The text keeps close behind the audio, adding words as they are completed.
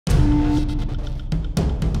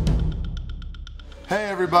Hey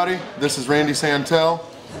everybody, this is Randy Santel,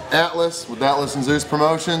 Atlas with Atlas and Zeus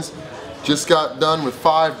Promotions. Just got done with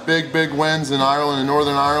 5 big wins in Ireland and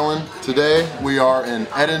Northern Ireland. Today we are in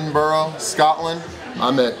Edinburgh, Scotland.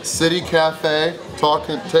 I'm at City Café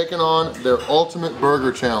taking on their Ultimate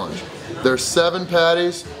Burger Challenge. There's 7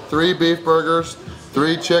 patties, 3 beef burgers,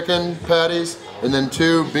 3 chicken patties, and then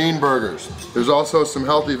 2 bean burgers. There's also some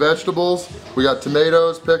healthy vegetables. We got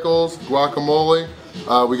tomatoes, pickles, guacamole.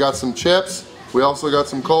 We got some chips. We also got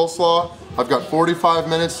some coleslaw. I've got 45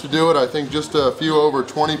 minutes to do it. I think just a few over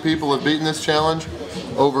 20 people have beaten this challenge.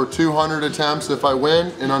 Over 200 attempts if I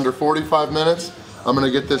win in under 45 minutes. I'm gonna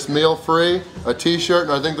get this meal free, a t-shirt,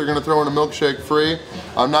 and I think they're gonna throw in a milkshake free.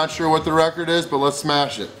 I'm not sure what the record is, but let's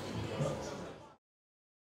smash it.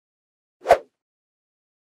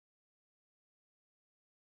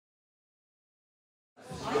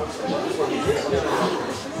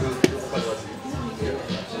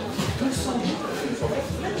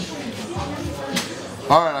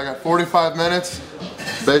 Alright, I got 45 minutes.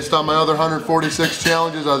 Based on my other 146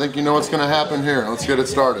 challenges, I think you know what's going to happen here. Let's get it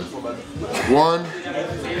started. 1,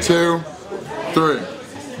 2, 3.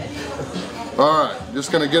 Alright,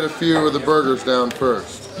 just going to get a few of the burgers down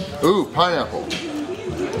first. Ooh, pineapple.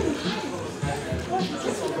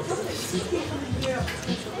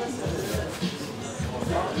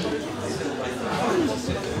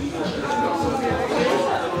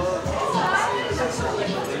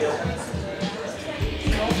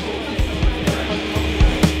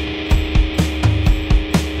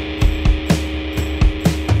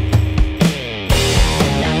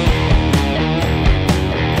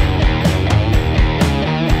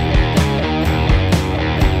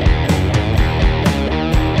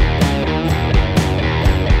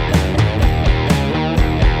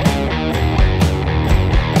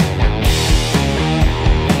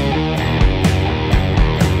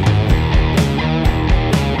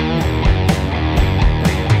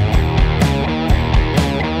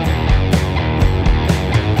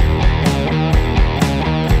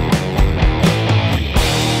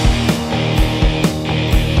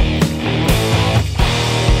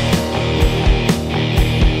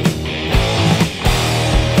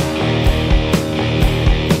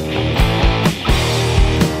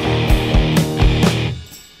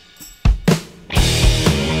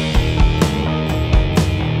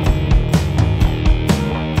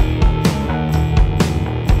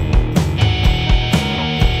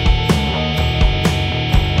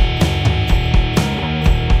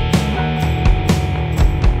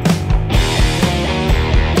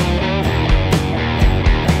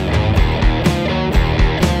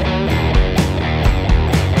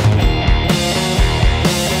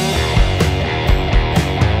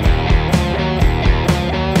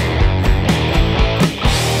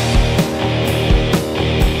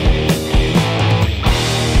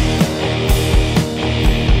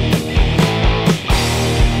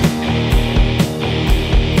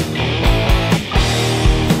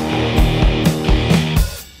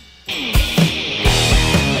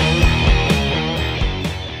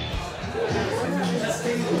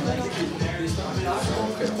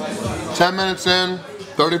 Ten minutes in,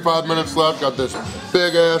 35 minutes left, got this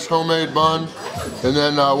big ass homemade bun, and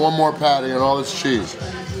then one more patty and all this cheese.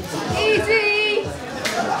 Easy!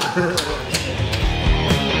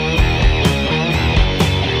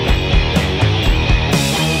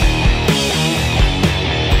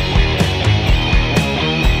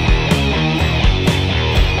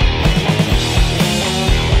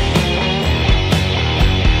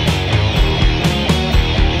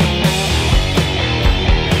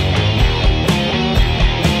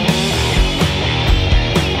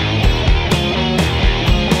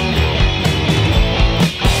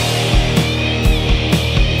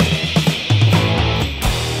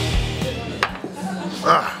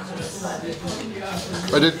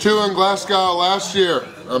 I did 2 in Glasgow last year.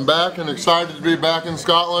 I'm back and excited to be back in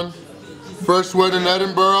Scotland. First win in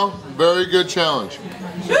Edinburgh, very good challenge.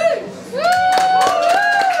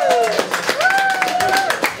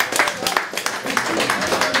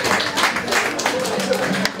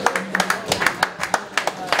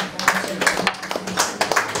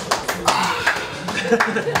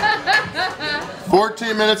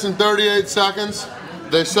 "14 minutes and 38 seconds.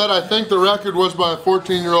 They said I think the record was by a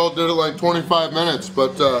 14-year-old, did it like 25 minutes,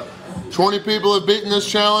 but 20 people have beaten this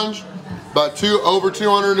challenge. About over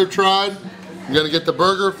 200 have tried. I'm gonna get the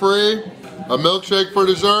burger free, a milkshake for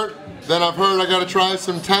dessert. Then I've heard I gotta try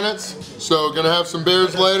some tenets, so gonna have some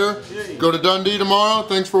beers later. Go to Dundee tomorrow.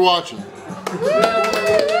 Thanks for watching.